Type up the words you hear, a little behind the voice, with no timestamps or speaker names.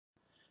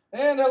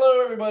And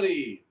hello,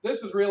 everybody.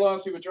 This is Real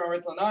Honesty with John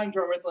Ritlin. I'm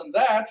John Ritlin.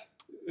 That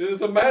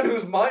is a man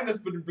whose mind has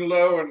been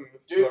blown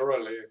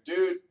thoroughly.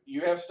 Dude, you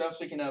have stuff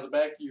sticking out of the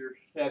back of your...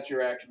 That's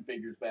your action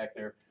figures back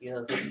there.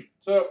 Yes.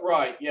 So,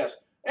 right,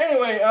 yes.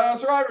 Anyway,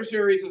 Survivor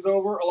Series is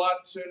over a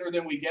lot sooner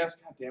than we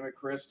guessed. God damn it,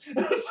 Chris.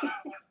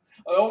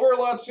 Over a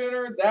lot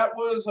sooner. That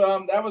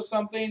was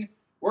something.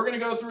 We're going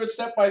to go through it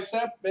step by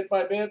step, bit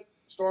by bit,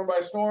 storm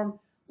by storm.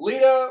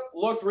 Lita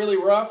looked really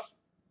rough.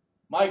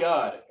 My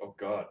God. Oh,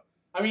 God.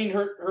 I mean,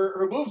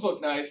 her boobs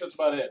look nice. That's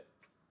about it.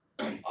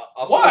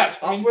 What?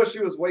 I swear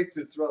she was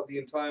wasted throughout the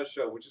entire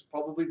show, which is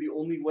probably the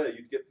only way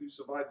you'd get through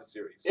Survivor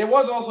Series. It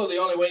was also the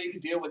only way you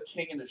could deal with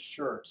King in his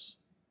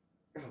shirts.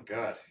 Oh,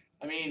 God.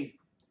 I mean...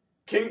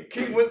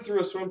 King went through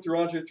a swim through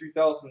Andre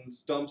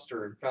 3000's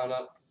dumpster and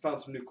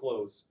found some new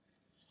clothes.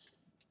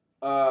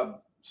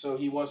 So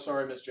he was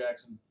sorry, Miss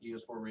Jackson. He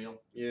was for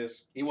real.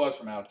 Yes. He was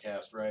from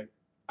Outcast, right?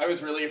 I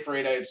was really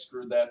afraid I had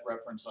screwed that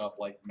reference up,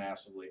 like,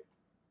 massively.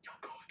 Oh,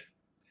 God.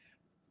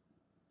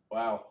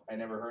 Wow, I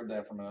never heard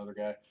that from another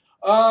guy.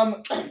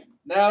 Now,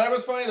 that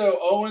was funny, though.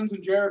 Owens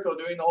and Jericho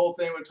doing the whole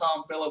thing with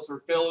Tom Phillips,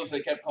 or Phil, as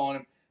they kept calling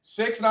him.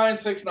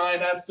 6'9",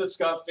 that's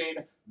disgusting.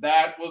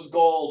 That was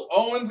gold.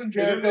 Owens and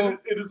Jericho.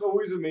 It is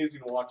always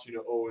amazing watching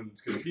Owens,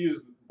 because he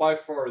is by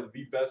far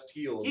the best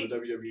heel in the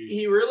WWE.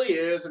 He really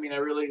is. I mean, I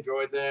really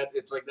enjoyed that.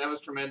 It's like, that was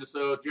tremendous,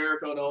 though.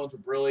 Jericho and Owens were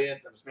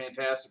brilliant. That was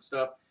fantastic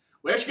stuff.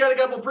 We actually got a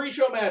couple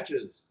pre-show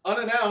matches,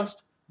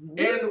 unannounced,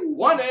 and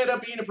one ended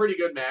up being a pretty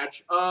good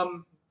match.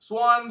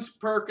 Swans,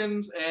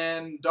 Perkins,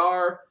 and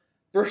Dar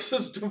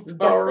versus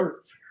Dar.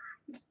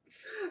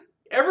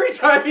 Every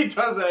time he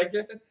does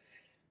that,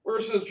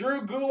 versus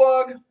Drew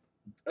Gulak,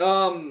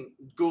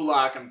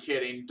 I'm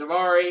kidding.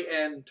 Daivari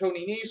and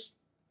Tony Nese.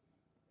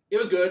 It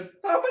was good.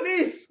 I'm a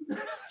niece.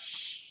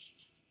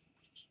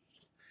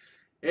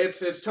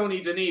 It's Tony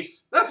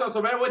Denise. That's not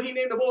so bad. What he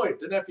named the boy,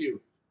 the nephew.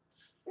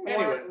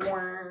 Anyway,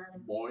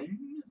 boing.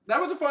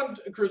 That was a fun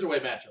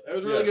cruiserweight matchup. That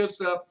was really good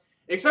stuff.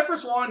 Except for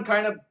Swan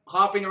kind of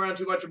hopping around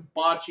too much and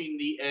botching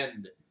the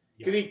end.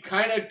 Because he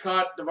kind of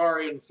caught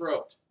Daivari in the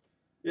throat.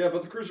 Yeah,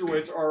 but the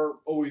cruiserweights are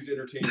always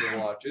entertaining to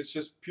watch. It's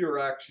just pure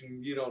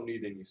action. You don't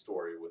need any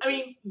story with it. I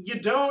mean, you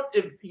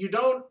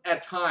don't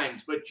at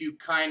times, but you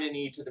kind of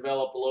need to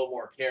develop a little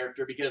more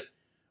character because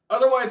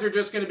otherwise they're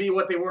just going to be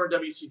what they were in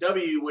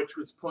WCW, which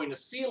was putting a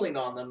ceiling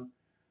on them.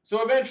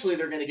 So eventually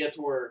they're going to get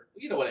to where,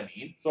 you know what I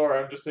mean. Sorry,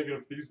 I'm just thinking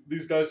of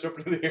these guys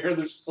jumping in the air,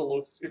 there's just a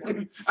low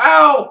ceiling.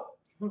 Ow!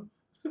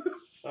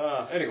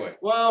 Anyway.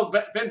 Well,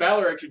 Finn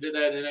Balor actually did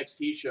that in an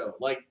NXT show.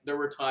 Like, there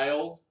were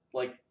tiles,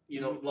 like,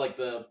 like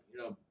the,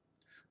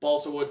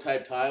 balsa wood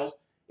type tiles.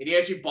 And he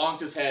actually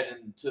bonked his head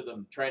into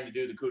them trying to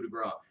do the coup de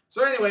grace.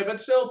 So anyway, but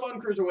still fun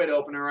cruiserweight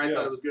opener. I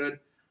thought it was good.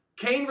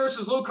 Kane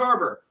versus Luke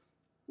Harper.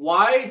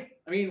 Why?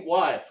 I mean,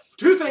 why?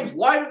 Two things.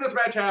 Why did this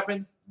match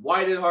happen?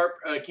 Why did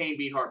Kane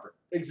beat Harper?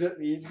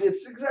 Exactly.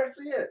 It's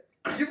exactly it.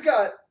 You've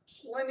got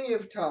plenty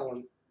of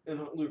talent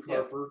in Luke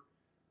Harper.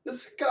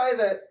 This guy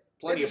that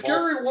it's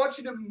scary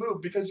watching him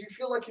move because you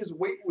feel like his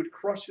weight would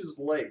crush his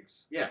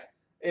legs. Yeah.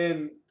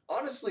 And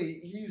honestly,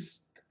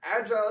 he's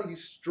agile,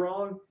 he's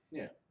strong.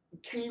 Yeah.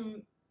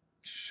 Kane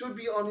should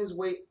be on his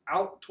way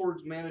out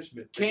towards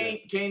management. Kane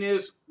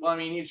is, well, I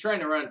mean, he's trying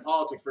to run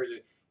politics pretty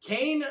good.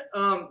 Kane,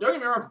 don't get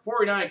me wrong, for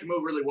 49 can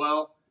move really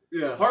well.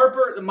 Yeah.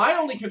 Harper, my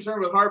only concern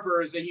with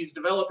Harper is that he's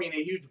developing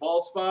a huge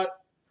bald spot.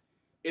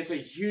 It's a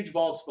huge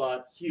bald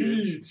spot.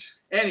 Huge.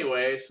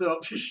 Anyway, so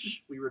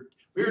we were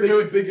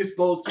doing the biggest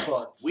bald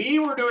spots. We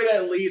were doing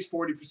at least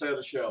 40% of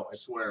the show, I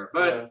swear.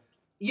 But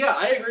yeah,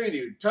 I agree with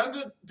you. Tons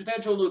of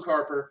potential Luke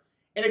Harper.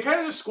 And it kind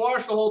of just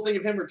squashed the whole thing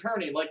of him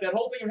returning. Like, that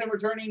whole thing of him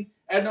returning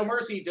at No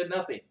Mercy did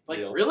nothing. Like,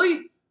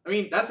 really? I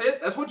mean, that's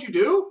it? That's what you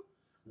do?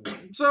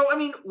 So, I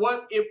mean,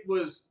 it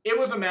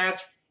was a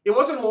match. It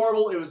wasn't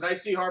horrible. It was nice to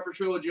see Harper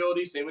show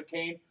agility. Same with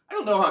Kane. I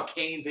don't know how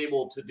Kane's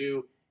able to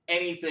do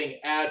anything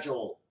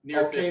agile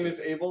near 50. Kane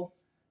is able?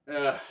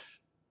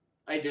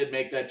 I did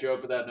make that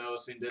joke without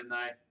noticing, didn't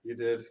I? You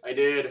did. I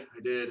did.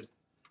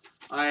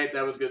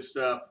 That was good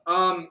stuff.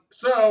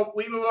 So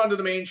we move on to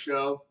the main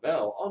show.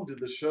 Now, on to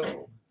the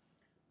show.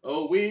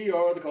 Oh, we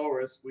are the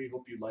chorus. We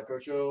hope you like our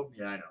show.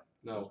 Yeah, I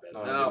know.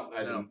 No,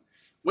 I didn't.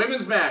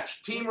 Women's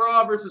match. Team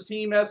Raw versus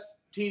Team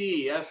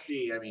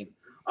SD, I mean.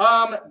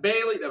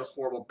 Bailey, that was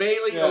horrible.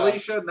 Bailey,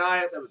 Alicia,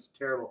 Nia, that was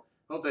terrible.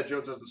 Hope that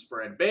joke doesn't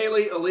spread.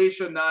 Bailey,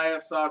 Alicia, Nia,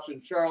 Sasha,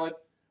 and Charlotte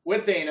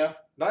with Dana.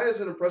 Nia's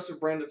an impressive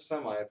brand of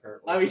semi,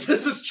 apparently. I mean,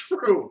 this is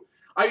true.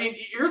 I mean,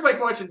 here's my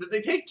question: Did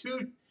they take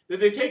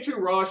two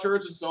Raw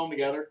shirts and sew them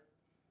together?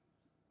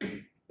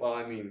 Well,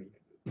 I mean,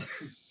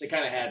 they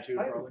kind of had to.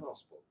 Probably.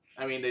 Possible.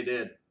 I mean, they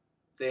did.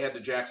 They had to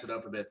jax it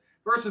up a bit.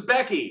 Versus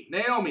Becky,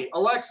 Naomi,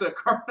 Alexa,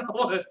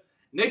 Carmella.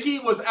 Nikki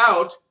was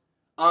out.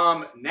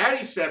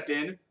 Natty stepped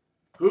in.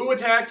 Who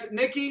attacked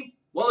Nikki?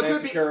 Well, it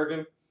could be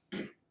Kerrigan.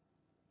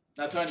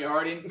 Not Tanya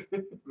Harding. I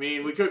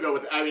mean, we could go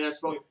with. I mean, I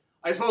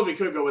suppose we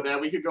could go with that.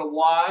 We could go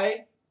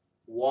why?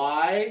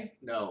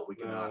 No, we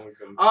could not. We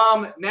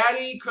couldn't.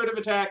 Natty could have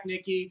attacked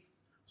Nikki.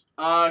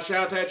 Shout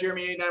out to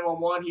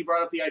Jeremy8911. He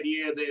brought up the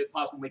idea that it's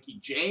possible Mickie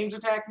James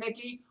attack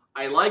Nikki.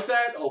 I like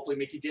that. Hopefully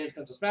Mickie James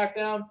comes to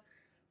SmackDown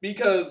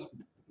because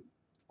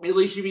at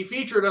least she'd be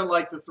featured,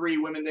 unlike the 3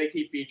 women they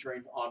keep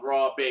featuring on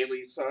Raw: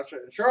 Bayley, Sasha,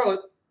 and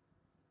Charlotte.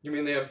 You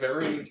mean they have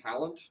varying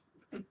talent?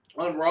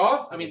 On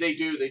Raw? I mean, they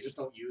do. They just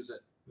don't use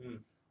it.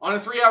 On a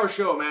 3-hour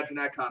show, imagine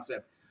that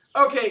concept.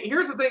 Okay,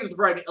 here's the thing that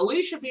surprised me.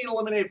 Alicia being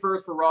eliminated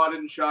first for Raw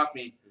didn't shock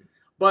me.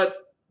 But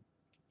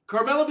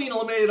Carmella being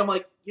eliminated, I'm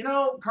like, you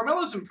know,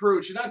 Carmella's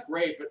improved. She's not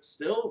great, but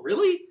still,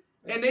 really?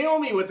 And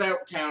Naomi with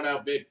that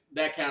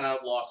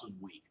count-out loss was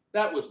weak.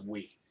 That was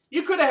weak.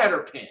 You could have had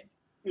her pinned.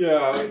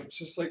 Yeah, it's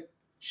just like,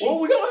 well,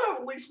 we gotta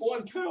have at least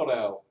one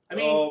count-out. I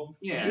mean,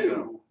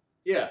 yeah.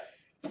 Yeah.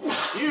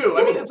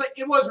 I mean, it's like,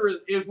 it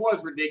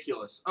was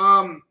ridiculous.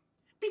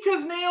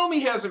 Because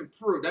Naomi has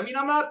improved. I mean,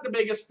 I'm not the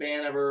biggest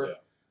fan of her. Yeah.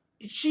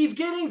 She's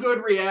getting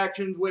good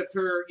reactions with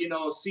her, you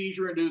know,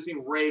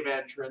 seizure-inducing rave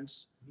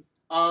entrance.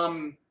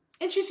 And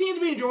she seems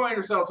to be enjoying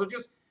herself. So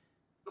just,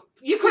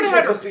 you could have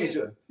had her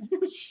seizure.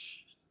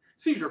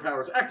 Seizure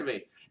powers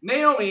activate.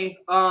 Naomi,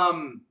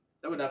 that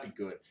would not be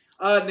good.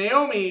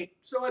 Naomi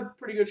still had a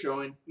pretty good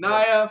showing.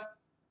 Nia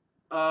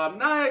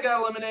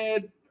got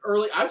eliminated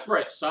early. I'm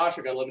surprised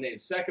Sasha got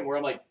eliminated second, where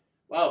I'm like,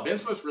 wow,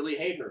 Vince must really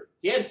hate her.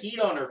 He had heat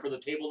on her for the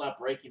table not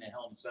breaking at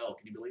Hell in a Cell.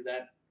 Can you believe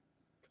that?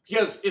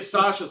 Because it's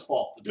Sasha's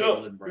fault the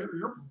table didn't break.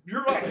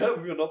 You're not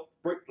heavy enough to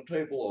break the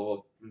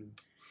table.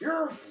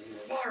 You're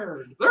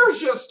fired.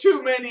 There's just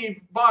too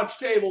many botched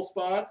table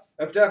spots.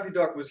 If Daffy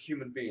Duck was a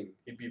human being,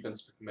 he'd be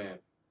Vince McMahon.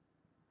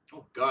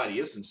 Oh, God, he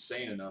is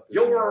insane enough.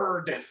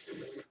 You're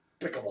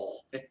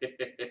despicable.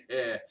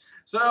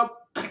 So,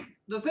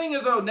 the thing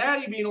is, though,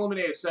 Natty being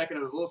eliminated second,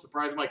 it was a little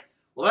surprising. I'm like,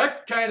 well,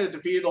 that kind of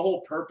defeated the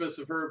whole purpose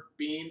of her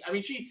being... I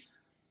mean, she...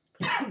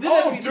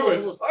 I'll do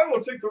it. I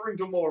will take the ring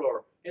to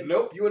Mordor.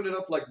 Nope, you ended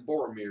up like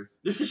Boromir.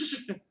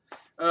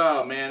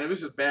 Oh, man, it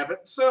was just bad.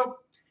 But, so,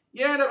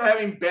 you end up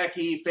having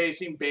Becky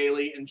facing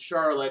Bayley and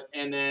Charlotte,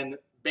 and then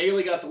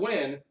Bayley got the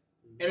win,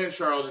 and then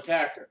Charlotte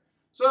attacked her.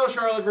 So,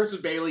 Charlotte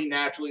versus Bayley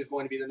naturally is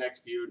going to be the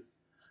next feud.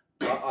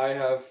 I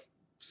have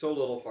so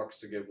little fucks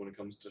to give when it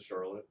comes to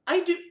Charlotte.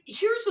 I do.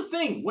 Here's the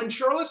thing. When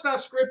Charlotte's not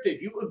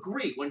scripted, you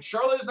agree. When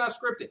Charlotte is not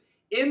scripted,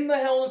 in the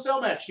Hell in a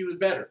Cell match, she was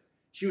better.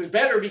 She was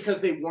better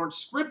because they weren't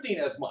scripting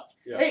as much.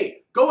 Yeah.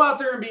 Hey, go out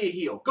there and be a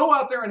heel. Go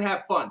out there and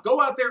have fun. Go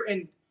out there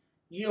and,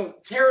 you know,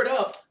 tear it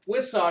up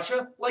with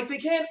Sasha like they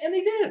can, and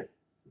they did.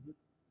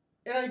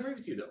 And I agree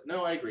with you, though.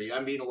 No, I agree.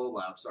 I'm being a little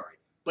loud. Sorry.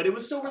 But it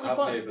was still really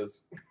fun.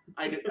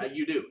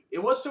 You do.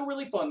 It was still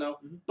really fun, though.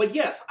 But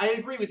yes, I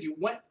agree with you.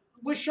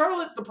 With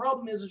Charlotte, the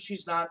problem is that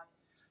she's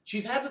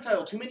had the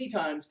title too many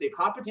times. They've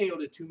hot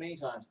potatoed it too many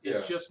times.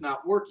 It's just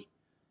not working.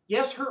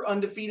 Yes, her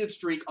undefeated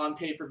streak on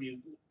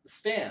pay-per-view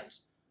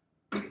stands.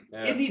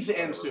 It needs to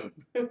end soon.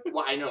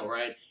 Well, I know,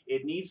 right?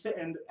 It needs to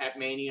end at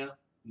Mania,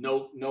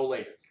 no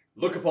later.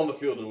 Look upon the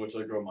field in which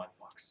I grow my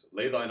fox.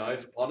 Lay thine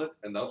eyes upon it,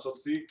 and thou shalt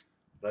see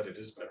that it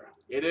is barren.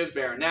 It is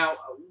barren. Now,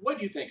 what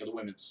do you think of the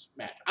women's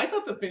match? I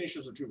thought the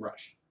finishes were too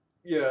rushed.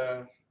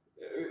 Yeah.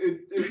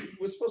 It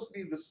was supposed to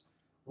be this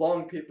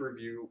long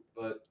pay-per-view,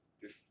 but...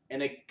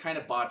 And they kind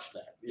of botched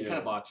that.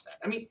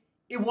 I mean,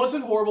 it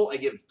wasn't horrible. I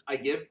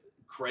give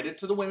credit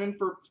to the women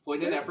for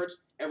putting in efforts.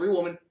 Every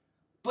woman.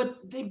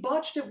 But they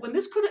botched it when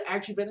this could have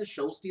actually been a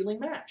show-stealing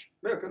match.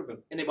 Yeah, it could have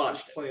been. And they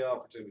botched it. Plenty of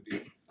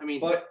opportunity. I mean,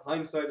 but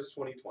hindsight is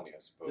 20/20, I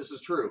suppose. This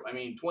is true. I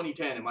mean,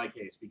 2010 in my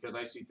case, because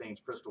I see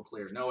things crystal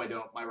clear. No, I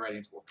don't. My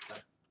writing's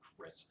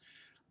Chris.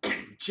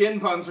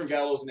 Chin puns from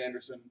Gallows and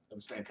Anderson. That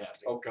was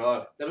fantastic. Oh,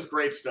 God. That was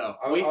great stuff.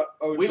 We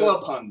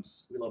love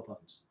puns. We love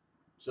puns.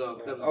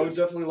 So that was I would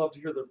definitely love to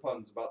hear their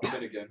puns about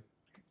Finn again.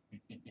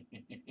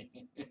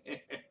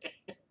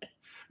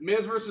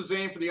 Miz versus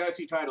Zayn for the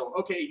IC title.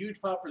 Okay,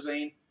 huge pop for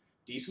Zayn.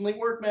 Decently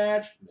worked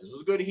match. Miz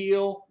was a good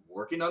heel.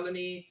 Working on the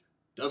knee.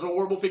 Does a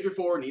horrible figure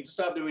four. Needs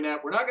to stop doing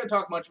that. We're not going to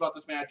talk much about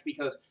this match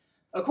because,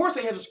 of course,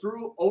 they had to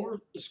screw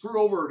over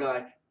a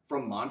guy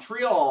from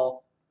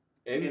Montreal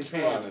in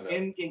Canada.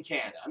 In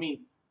Canada. I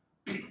mean,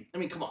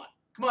 come on.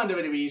 Come on,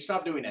 WWE.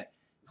 Stop doing that.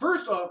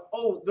 First off,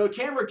 the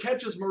camera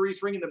catches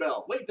Maurice ringing the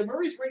bell. Wait, did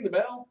Maurice ring the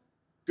bell?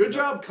 Good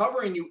job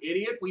covering, you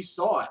idiot. We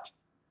saw it.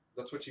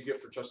 That's what you get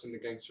for trusting the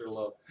gangster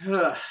love.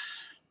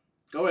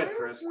 Go ahead,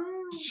 Chris.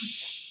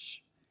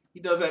 He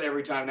does that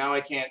every time. Now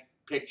I can't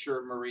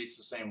picture Maurice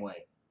the same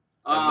way.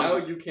 And now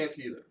you can't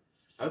either.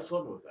 Have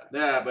fun with that.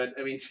 Yeah, but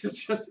I mean, it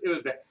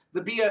was bad.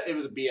 It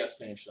was a BS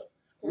finish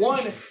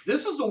though.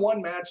 This is the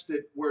one match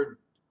where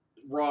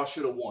Raw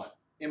should have won,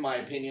 in my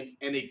opinion,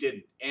 and they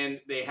didn't.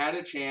 And they had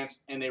a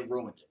chance, and they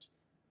ruined it.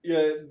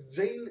 Yeah,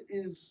 Zayn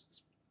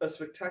is a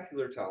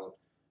spectacular talent.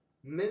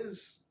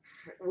 Miz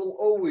will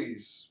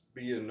always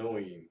be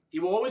annoying. He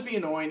will always be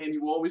annoying, and he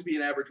will always be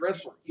an average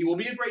wrestler. He will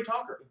be a great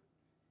talker.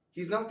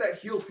 He's not that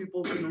heel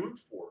people can root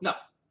for. No.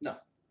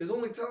 His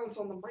only talent's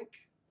on the mic.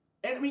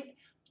 And I mean,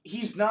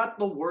 he's not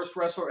the worst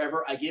wrestler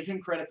ever. I give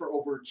him credit for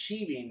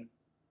overachieving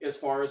as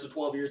far as the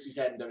 12 years he's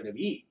had in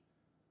WWE.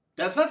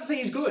 That's not to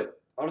say he's good.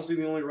 Honestly,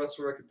 the only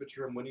wrestler I could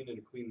picture him winning in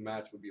a clean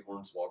match would be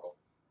Hornswoggle.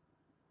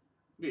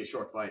 Be a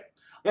short fight.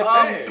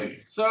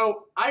 Hey.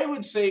 So I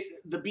would say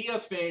the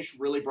BS finish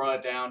really brought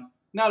it down.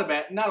 Not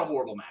a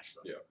horrible match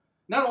though. Yeah.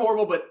 Not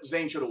horrible, but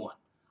Zayn should have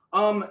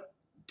won.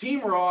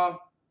 Team Raw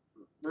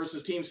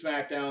versus Team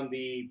SmackDown,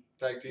 the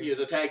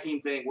tag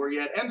team thing where you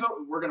had Enzo.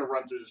 We're gonna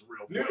run through this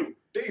real quick. New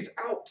Day's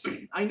out.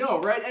 I know,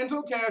 right?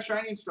 Enzo Cass,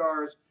 Shining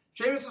Stars,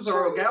 Sheamus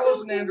Cesaro,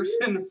 Gallows and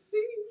Anderson.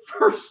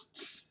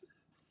 First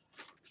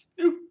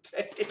New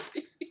Day.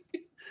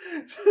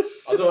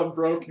 Although I'm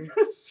broken.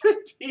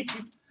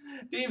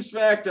 Team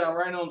SmackDown,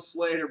 Rhino and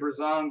Slater,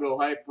 Breezango,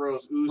 Hype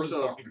Bros,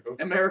 Usos,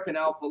 American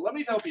Alpha. Let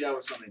me help you out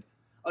with something.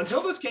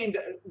 Until this came,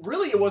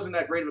 really, it wasn't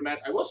that great of a match.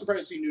 I was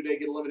surprised to see New Day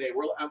get eliminated.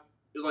 I'm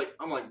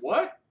like,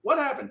 what? What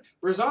happened?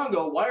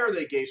 Breezango, why are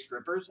they gay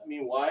strippers? I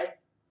mean, why?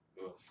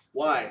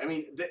 Why? I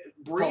mean,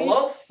 Breeze.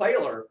 Hello,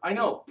 Thaler. I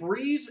know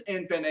Breeze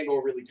and Fandango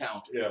are really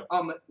talented.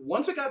 Yeah.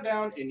 Once it got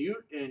down, and you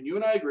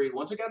and I agreed.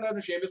 Once it got down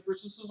to Sheamus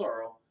versus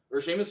Cesaro,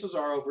 or Sheamus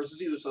Cesaro versus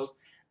the Usos,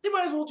 they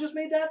might as well just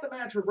made that the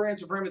match for brand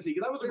supremacy.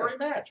 That was a great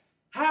match.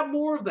 Have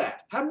more of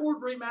that. Have more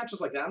great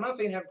matches like that. I'm not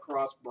saying have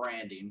cross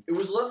branding. It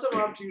was less of an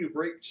opportunity to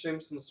break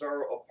Sheamus and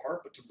Cesaro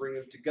apart, but to bring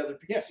them together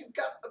because you've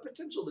got a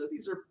potential there.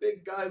 These are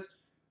big guys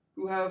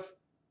who have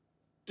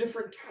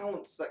different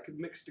talents that could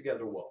mix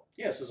together well.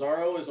 Yeah,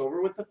 Cesaro is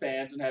over with the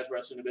fans and has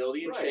wrestling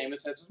ability, and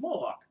Sheamus has his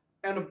mohawk.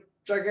 And a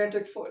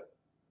gigantic foot.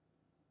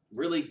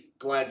 Really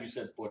glad you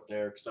said foot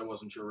there, because I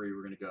wasn't sure where you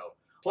were going to go.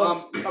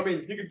 Plus, I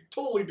mean, he could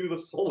totally do the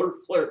solar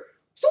flare.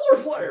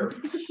 Solar flare!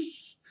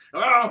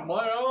 Ah,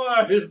 my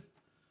eyes!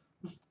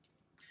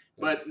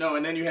 But no,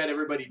 and then you had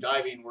everybody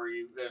diving where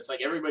it's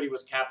like everybody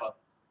was Kappa.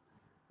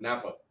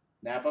 Nappa?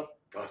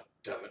 God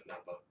damn it,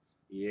 Nappa.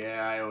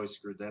 Yeah, I always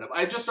screwed that up.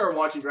 I just started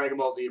watching Dragon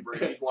Ball Z.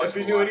 If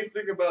you knew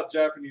anything about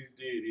Japanese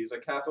deities, a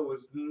Kappa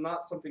was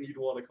not something you'd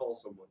want to call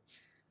someone.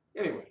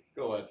 Anyway,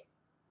 go ahead.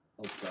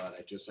 Oh God,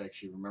 I just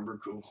actually remember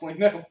Googling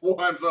that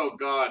once. Oh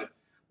God.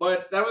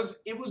 But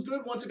it was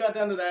good once it got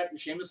down to that.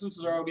 Sheamus and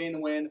Cesaro getting the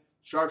win.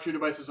 Sharpshooter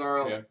by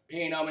Cesaro.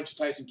 Paying homage to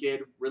Tyson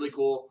Kidd. Really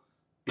cool.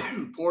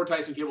 Poor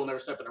Tyson Kidd will never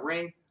step in the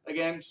ring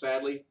again,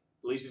 sadly.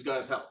 At least he's got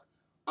his health.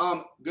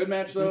 Good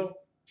match, though.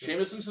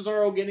 Sheamus and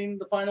Cesaro getting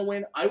the final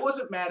win. I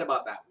wasn't mad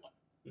about that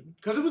one.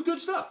 Because it was good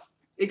stuff.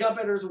 It got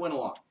better as it went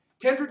along.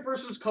 Kendrick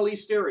versus Khali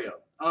Stereo.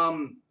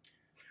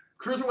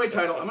 Cruiserweight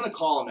title. I'm going to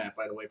call him that,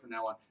 by the way, from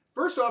now on.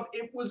 First off,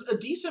 it was a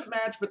decent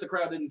match, but the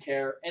crowd didn't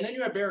care. And then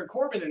you had Baron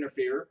Corbin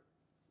interfere.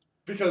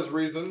 Because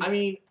reasons. I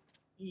mean,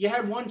 you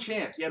had one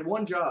chance. You had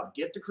one job.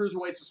 Get the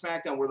Cruiserweights to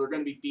SmackDown where they're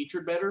going to be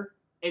featured better,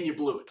 and you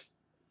blew it.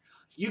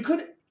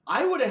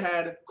 I would have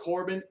had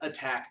Corbin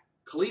attack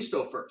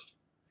Kalisto first.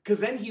 Because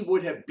then he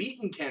would have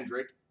beaten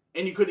Kendrick,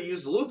 and you could have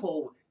used the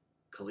loophole.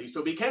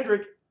 Kalisto beat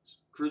Kendrick.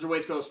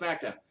 Cruiserweights go to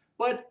SmackDown.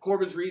 But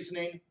Corbin's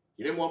reasoning,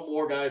 he didn't want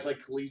more guys like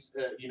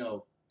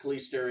Khali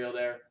Stereo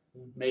there.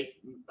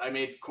 I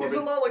made Corbin. He's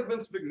a lot like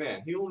Vince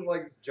McMahon. He only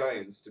likes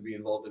giants to be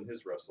involved in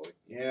his wrestling.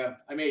 Yeah,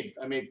 I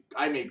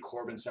made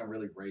Corbin sound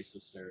really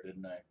racist there,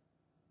 didn't I?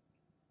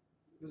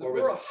 Was it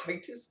more a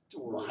heightist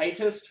or a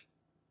heightist?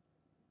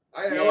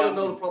 I want to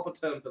know the proper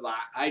term for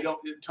that. I don't.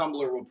 Tumblr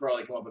will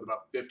probably come up with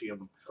about 50 of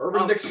them.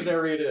 Urban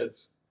Dictionary, it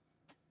is.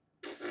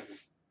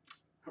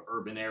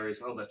 Urban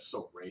areas. Oh, that's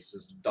so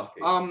racist.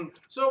 Ducking.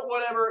 So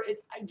whatever.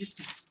 I just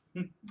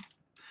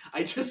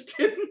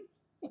didn't.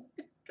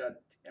 God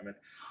damn it.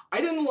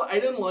 I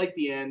didn't like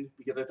the end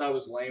because I thought it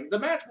was lame. The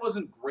match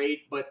wasn't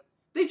great, but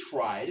they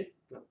tried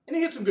and they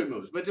hit some good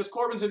moves. But just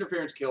Corbin's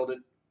interference killed it.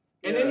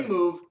 And then you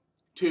move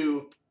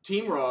to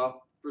Team Raw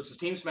versus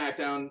Team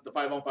SmackDown, the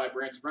 5-on-5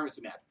 brand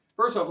supremacy match.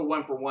 First off, it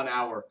went for 1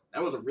 hour.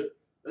 That was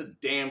a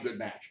damn good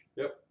match.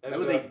 Yep. And that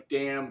was a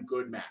damn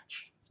good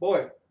match.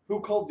 Boy, who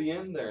called the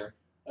end there?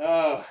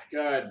 Oh,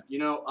 God. You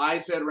know, I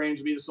said Reigns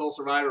would be the sole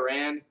survivor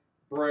and...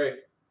 Bray.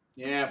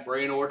 Yeah,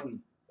 Bray and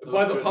Orton.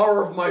 By the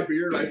power of my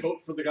beard, I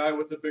vote for the guy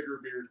with the bigger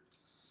beard.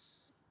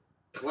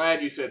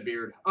 Glad you said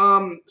beard.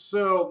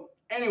 So,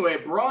 anyway,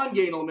 Braun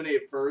getting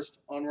eliminated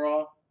first on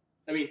Raw.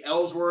 I mean,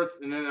 Ellsworth,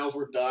 and then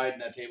Ellsworth died in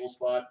that table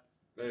spot.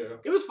 Yeah.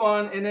 It was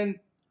fun, and then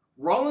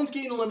Rollins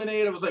getting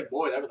eliminated, I was like,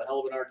 boy, that was a hell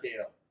of an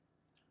RKO.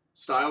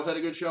 Styles had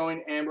a good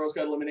showing. Ambrose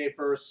got eliminated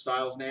first.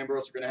 Styles and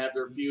Ambrose are going to have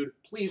their feud.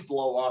 Please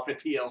blow off at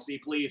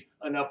TLC, please.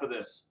 Enough of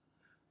this.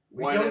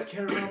 We don't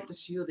care about the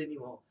Shield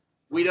anymore.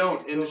 We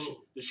don't. In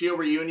the Shield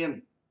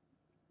reunion,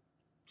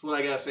 that's what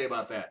I got to say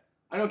about that.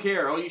 I don't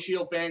care. All you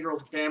Shield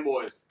fangirls and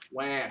fanboys,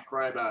 wah,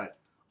 cry about it.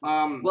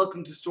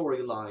 Welcome to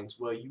storylines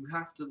where you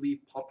have to leave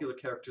popular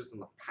characters in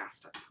the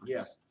past at times.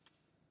 Yes.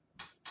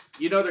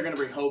 You know they're going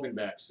to bring Hogan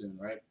back soon,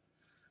 right?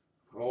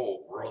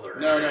 Oh, brother.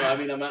 No, I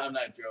mean, I'm not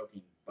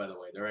joking, by the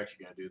way. They're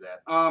actually going to do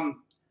that.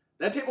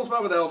 That table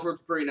spot with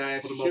Ellsworth's pretty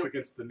nice. Put them up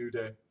against the New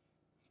Day.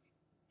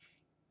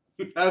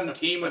 Have them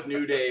team with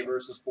New Day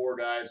versus 4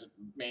 guys at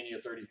Mania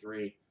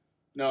 33.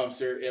 No, I'm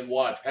serious. And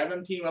watch. Have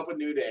them team up with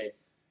New Day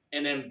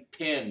and then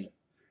pin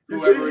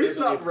whoever it is. He's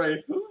not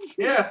racist.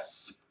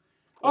 Yes.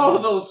 Oh,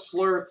 those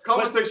slurs.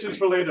 Conversations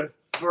for later.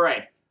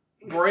 Right.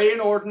 Bray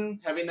and Orton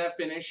having that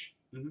finish.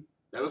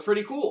 That was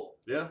pretty cool.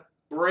 Yeah.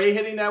 Bray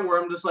hitting that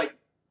where I'm just like,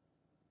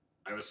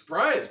 I was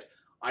surprised.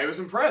 I was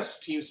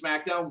impressed. Team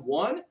SmackDown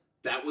won.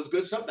 That was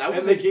good stuff.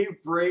 And they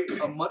gave Bray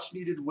a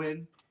much-needed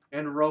win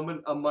and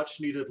Roman a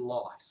much-needed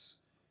loss.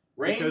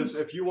 Because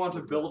if you want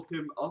to build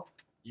him up,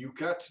 you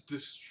got to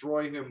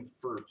destroy him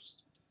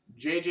first.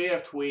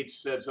 JJF Tweets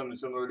said something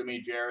similar to me,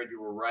 Jared.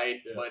 You were right,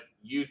 but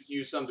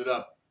you summed it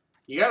up.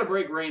 You got to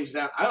break Reigns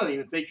down. I don't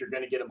even think you're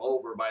going to get him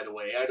over, by the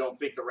way. I don't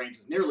think the Reigns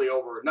is nearly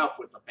over enough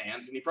with the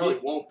fans, and he probably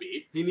won't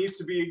be. He needs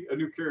to be a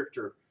new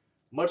character.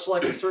 Much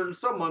like a certain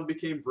someone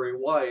became Bray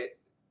Wyatt,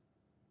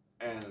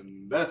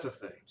 and that's a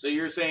thing. So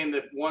you're saying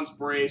that once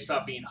Bray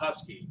stopped being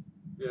husky,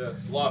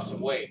 lost some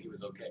weight, he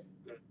was okay.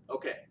 Yeah.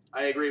 Okay,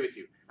 I agree with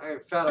you. I am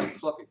fat and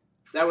fluffy.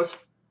 That was...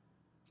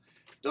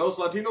 Those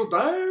Latinos,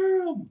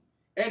 damn!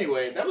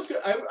 Anyway, that was good.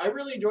 I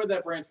really enjoyed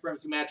that brand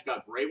supremacy match.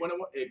 Got great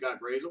it got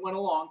great as it went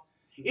along.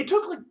 It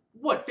took, like,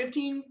 what,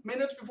 15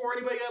 minutes before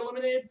anybody got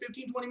eliminated?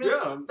 15, 20 minutes?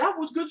 Yeah. That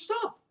was good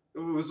stuff. It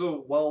was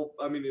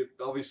it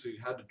obviously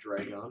had to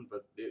drag on,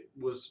 but it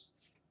was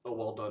a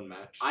well-done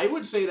match. I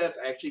would say that's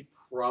actually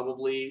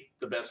probably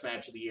the best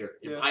match of the year.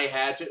 If I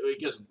had to,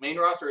 because main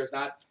roster is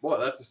not... Boy,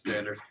 that's a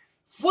standard.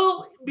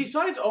 Well,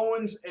 besides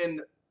Owens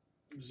and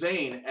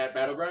Zayn at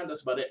Battleground,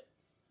 that's about it.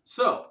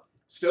 So,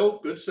 still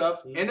good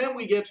stuff. And then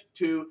we get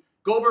to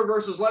Goldberg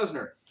versus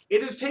Lesnar.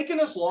 It has taken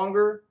us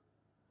longer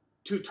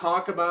to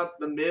talk about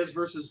the Miz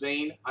versus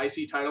Zayn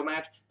IC title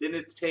match than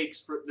it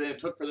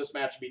took for this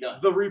match to be done.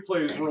 The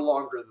replays were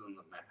longer than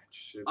the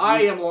match.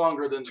 I am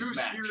longer than this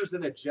match. 2 spears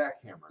and a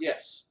jackhammer.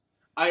 Yes.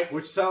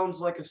 Which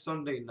sounds like a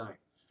Sunday night.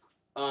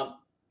 Oh,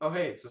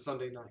 hey, it's a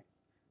Sunday night.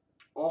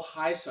 Oh,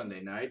 hi,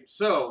 Sunday night.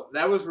 So,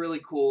 that was really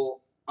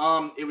cool.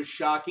 It was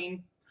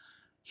shocking.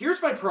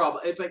 Here's my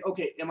problem. It's like,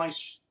 okay, am I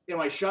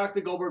shocked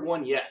that Goldberg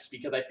won? Yes,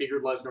 because I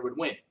figured Lesnar would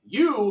win.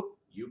 You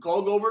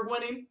called Goldberg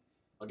winning.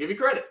 I'll give you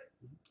credit.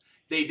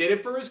 They did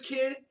it for his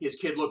kid. His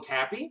kid looked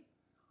happy.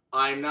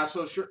 I'm not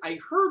so sure. I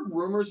heard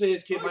rumors that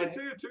his kid might... I can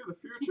see it too, the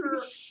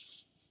future.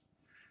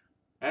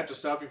 I have to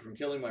stop you from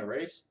killing my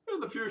race?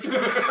 In the future.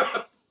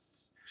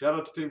 Shout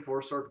out to Team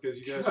 4-Star because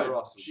you guys are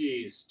awesome.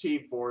 Jeez,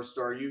 Team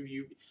 4-Star.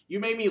 You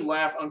made me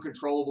laugh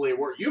uncontrollably at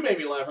work. You made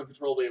me laugh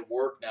uncontrollably at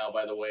work now,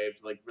 by the way.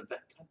 It's like, but that,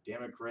 God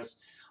damn it, Chris.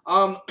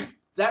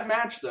 That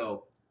match,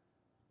 though,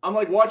 I'm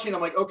like watching, I'm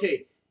like,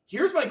 okay,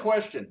 here's my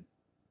question.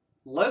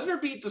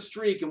 Lesnar beat the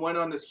streak and went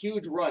on this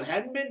huge run.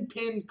 Hadn't been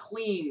pinned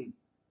clean,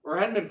 or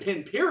hadn't been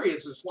pinned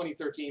period since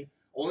 2013.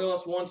 Only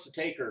lost once to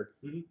Taker.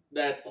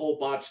 That whole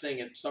botch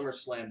thing at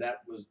SummerSlam,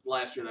 that was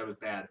last year, that was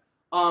bad.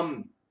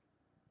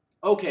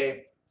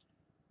 Okay.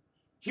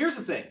 Here's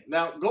the thing.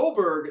 Now,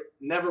 Goldberg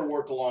never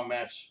worked a long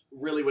match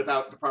really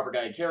without the proper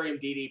guy to carry him,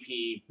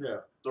 DDP,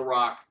 The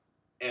Rock,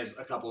 as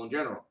a couple in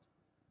general.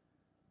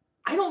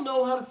 I don't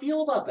know how to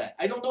feel about that.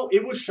 I don't know.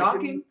 It was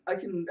shocking. I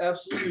can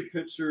absolutely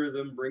picture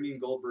them bringing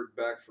Goldberg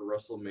back for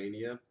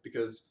WrestleMania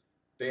because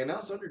they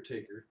announced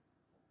Undertaker.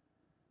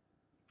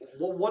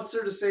 Well, what's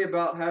there to say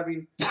about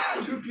having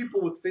 2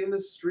 people with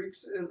famous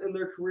streaks in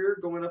their career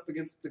going up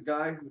against the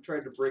guy who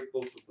tried to break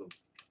both of them?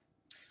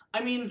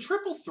 I mean,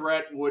 triple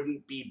threat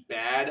wouldn't be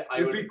bad.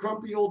 It'd be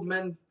Grumpy Old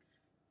Men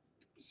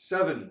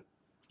 7.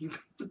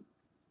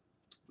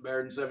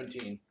 Better than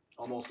 17.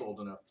 Almost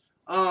old enough.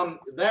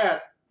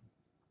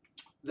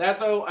 That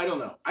though, I don't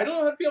know. I don't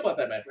know how to feel about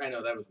that match. I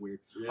know that was weird.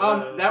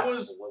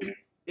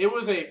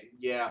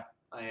 Yeah,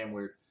 I am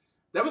weird.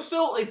 That was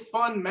still a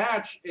fun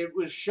match. It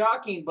was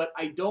shocking, but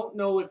I don't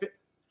know if it...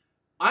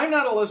 I'm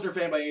not a Lesnar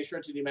fan by any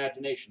stretch of the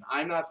imagination.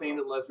 I'm not saying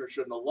that Lesnar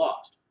shouldn't have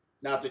lost.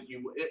 Not that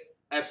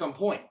at some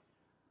point.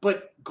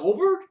 But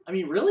Goldberg? I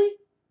mean, really?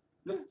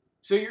 Yeah.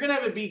 So you're going to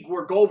have it be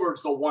where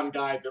Goldberg's the one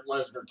guy that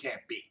Lesnar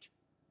can't beat.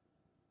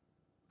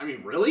 I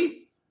mean,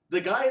 really?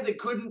 The guy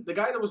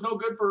that was no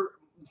good for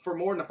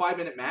more than a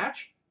 5-minute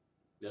match?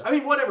 Yeah. I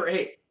mean, whatever.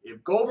 Hey,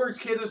 if Goldberg's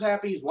kid is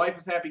happy, his wife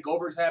is happy,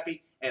 Goldberg's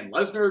happy, and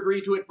Lesnar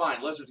agreed to it, fine.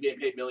 Lesnar's getting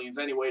paid millions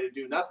anyway to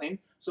do nothing,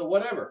 so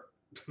whatever.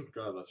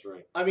 God, that's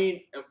right. I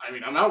mean,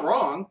 I'm not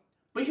wrong,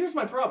 but here's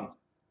my problem.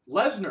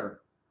 Lesnar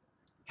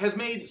has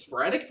made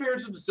sporadic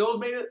appearances, but still has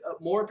made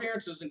more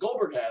appearances than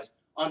Goldberg has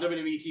on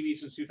WWE TV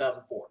since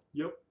 2004.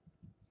 Yep.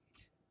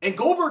 And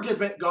Goldberg has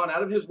gone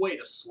out of his way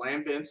to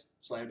slam Vince,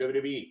 slam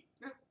WWE.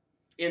 Yeah.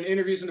 In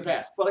interviews in the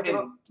past. But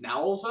now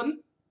all of a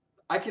sudden...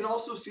 I can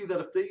also see that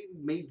if they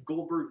made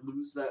Goldberg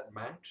lose that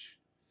match,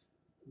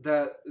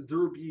 that there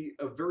would be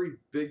a very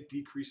big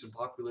decrease in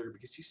popularity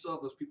because you saw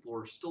those people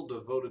are still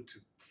devoted to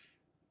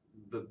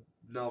the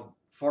now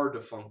far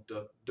defunct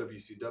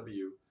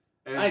WCW.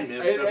 And, I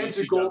miss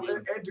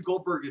WCW. And to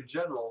Goldberg in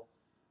general.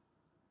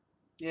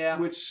 Yeah.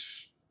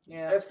 Which,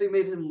 if they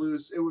made him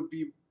lose, it would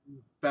be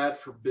bad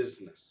for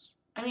business.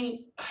 I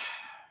mean,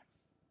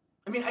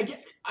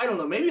 I don't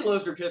know. Maybe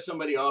Lesnar pissed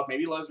somebody off.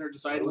 Maybe Lesnar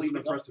decided to leave. It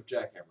was an impressive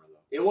jackhammer, though.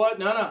 It was.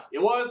 No.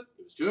 It was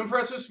 2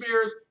 impressive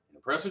spears, an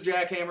impressive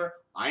jackhammer.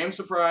 I am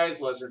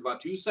surprised. Lesnar's about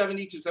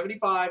 270,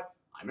 275.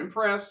 I'm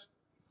impressed.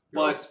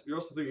 You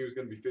also think he was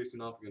going to be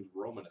facing off against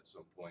Roman at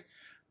some point.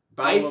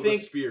 Battle of the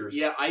Spears.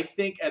 Yeah, I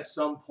think at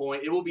some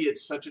point it will be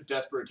such a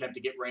desperate attempt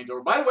to get Reigns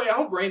over. By the way, I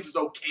hope Reigns is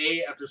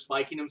okay after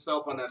spiking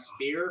himself on that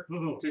spear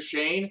to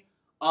Shane.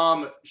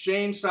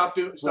 Shane, stop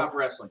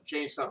wrestling.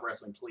 Shane, stop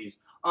wrestling, please.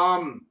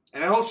 And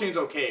I hope Shane's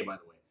okay, by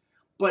the way.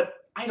 But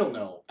I don't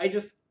know. I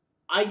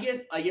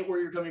get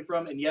where you're coming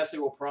from, and yes,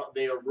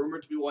 they are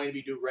rumored to be wanting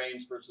to do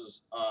Reigns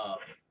versus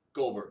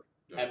Goldberg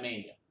at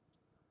Mania.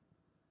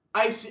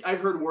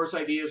 I've heard worse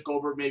ideas.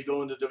 Goldberg may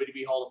go into the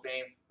WWE Hall of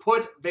Fame.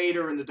 Put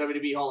Vader in the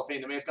WWE Hall of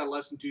Fame. The man's got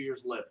less than 2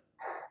 years to live.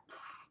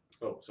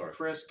 Oh, sorry,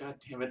 Chris. God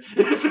damn it.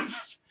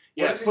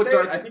 Yeah, put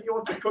I think he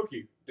wants a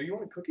cookie. Do you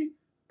want a cookie?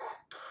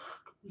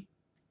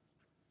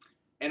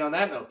 And on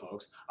that note,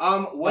 folks,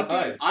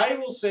 I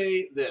will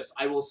say this.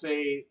 I will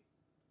say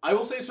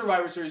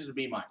Survivor Series is a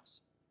B-. I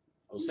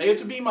will say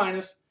it's a B-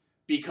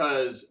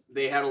 because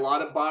they had a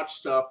lot of botched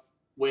stuff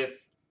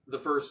with the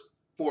first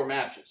 4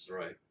 matches.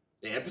 Right.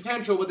 They had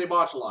potential, but they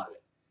botched a lot of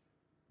it.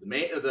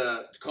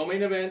 The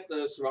co-main event,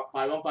 the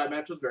 5-on-5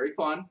 match was very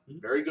fun,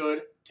 very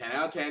good, 10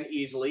 out of 10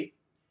 easily.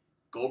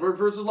 Goldberg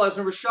versus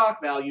Lesnar was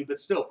shock value, but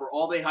still, for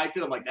all they hyped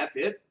it, I'm like, that's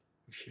it?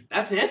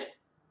 That's it?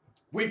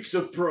 Weeks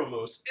of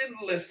promos,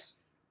 endless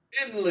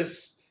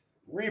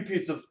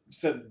repeats of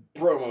said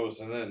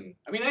promos, and then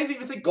I mean, I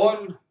even think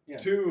 1,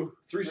 2,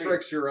 3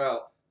 strikes, you're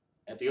out.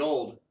 At the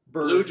old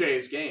Blue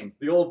Jays game.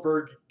 The old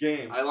Berg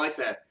game. I like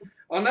that.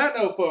 On that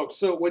note, folks,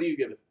 so what do you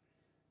give it?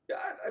 Yeah,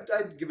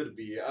 I'd give it a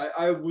B.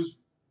 I was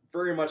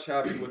very much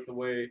happy with the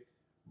way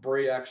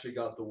Bray actually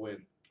got the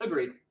win.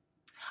 Agreed.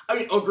 I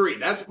mean,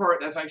 agreed. That's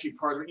actually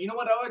part of it. You know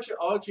what? I'll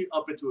actually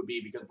up it to a B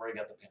because Bray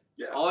got the pin.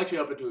 Yeah. I'll actually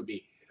up it to a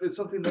B. It's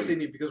something that they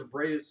need because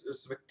Bray is a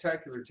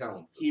spectacular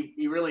talent.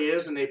 He really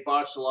is, and they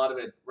botched a lot of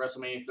it.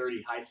 WrestleMania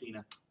 30, hi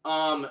Cena.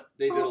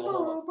 They did a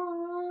whole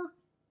lot.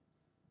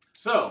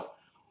 So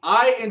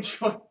I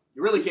enjoy.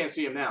 You really can't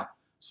see him now.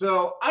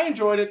 So I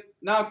enjoyed it.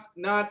 Not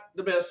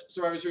the best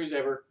Survivor Series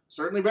ever.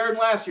 Certainly better than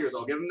last year's.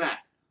 I'll give him that.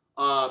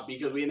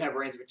 Because we didn't have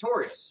Reigns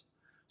victorious.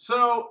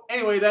 So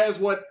anyway, that is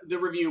what the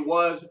review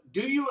was.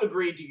 Do you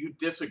agree? Do you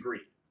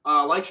disagree?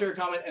 Like, share,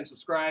 comment, and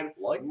subscribe.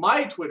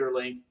 My Twitter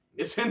link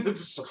is in the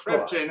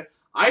description.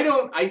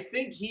 I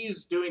think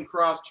he's doing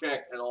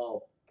cross-check at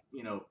all,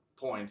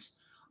 points.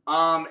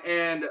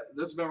 And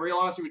this has been Real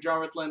Honesty with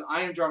John Ritland.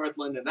 I am John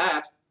Ritland, and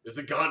that is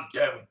a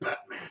goddamn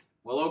Batman.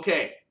 Well,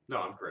 okay.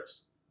 No, I'm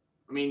Chris.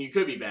 I mean, you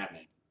could be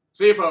Batman.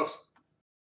 See you, folks.